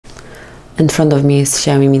In front of me is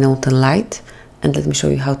Xiaomi Mi Note 10 Lite, and let me show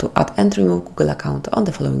you how to add and remove Google account on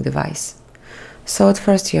the following device. So at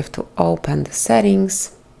first you have to open the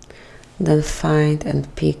settings, then find and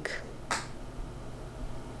pick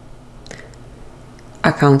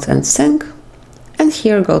Accounts and Sync, and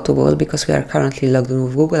here go to Google because we are currently logged in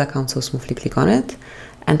with Google account, so smoothly click on it.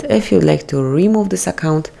 And if you'd like to remove this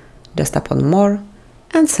account, just tap on More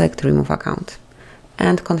and select Remove Account.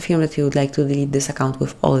 And confirm that you would like to delete this account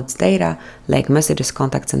with all its data, like messages,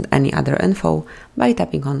 contacts and any other info, by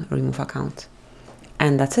tapping on Remove Account.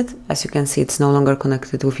 And that's it. As you can see, it's no longer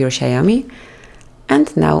connected with your Xiaomi.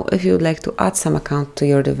 And now, if you would like to add some account to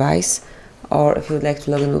your device, or if you would like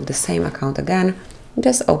to log in with the same account again,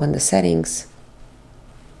 just open the settings,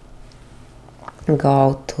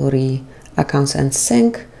 go to the Accounts and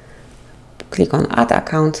Sync, click on Add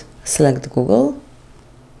Account, select Google.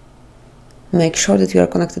 Make sure that you are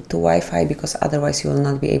connected to Wi-Fi because otherwise you will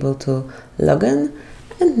not be able to log in.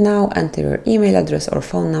 And now enter your email address or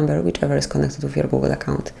phone number, whichever is connected with your Google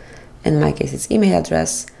account. In my case, it's email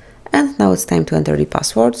address. And now it's time to enter the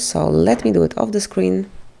password. So let me do it off the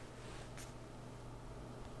screen.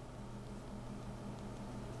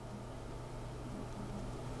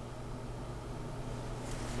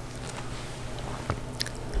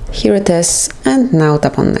 Here it is, and now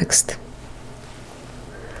tap on Next.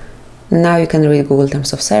 Now you can read Google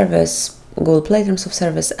Terms of Service, Google Play Terms of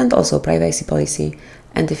Service, and also Privacy Policy.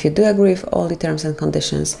 And if you do agree with all the terms and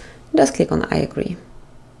conditions, just click on I agree.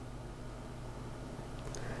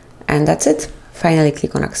 And that's it. Finally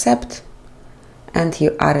click on Accept, and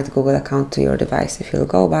you added Google account to your device. If you'll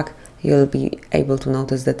go back, you'll be able to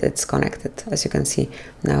notice that it's connected. As you can see,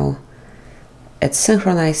 now it's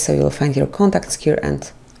synchronized, so you'll find your contacts here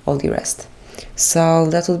and all the rest. So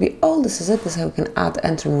that will be all. This is it. This is how you can add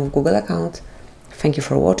and remove Google account. Thank you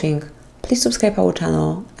for watching. Please subscribe our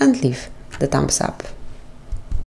channel and leave the thumbs up.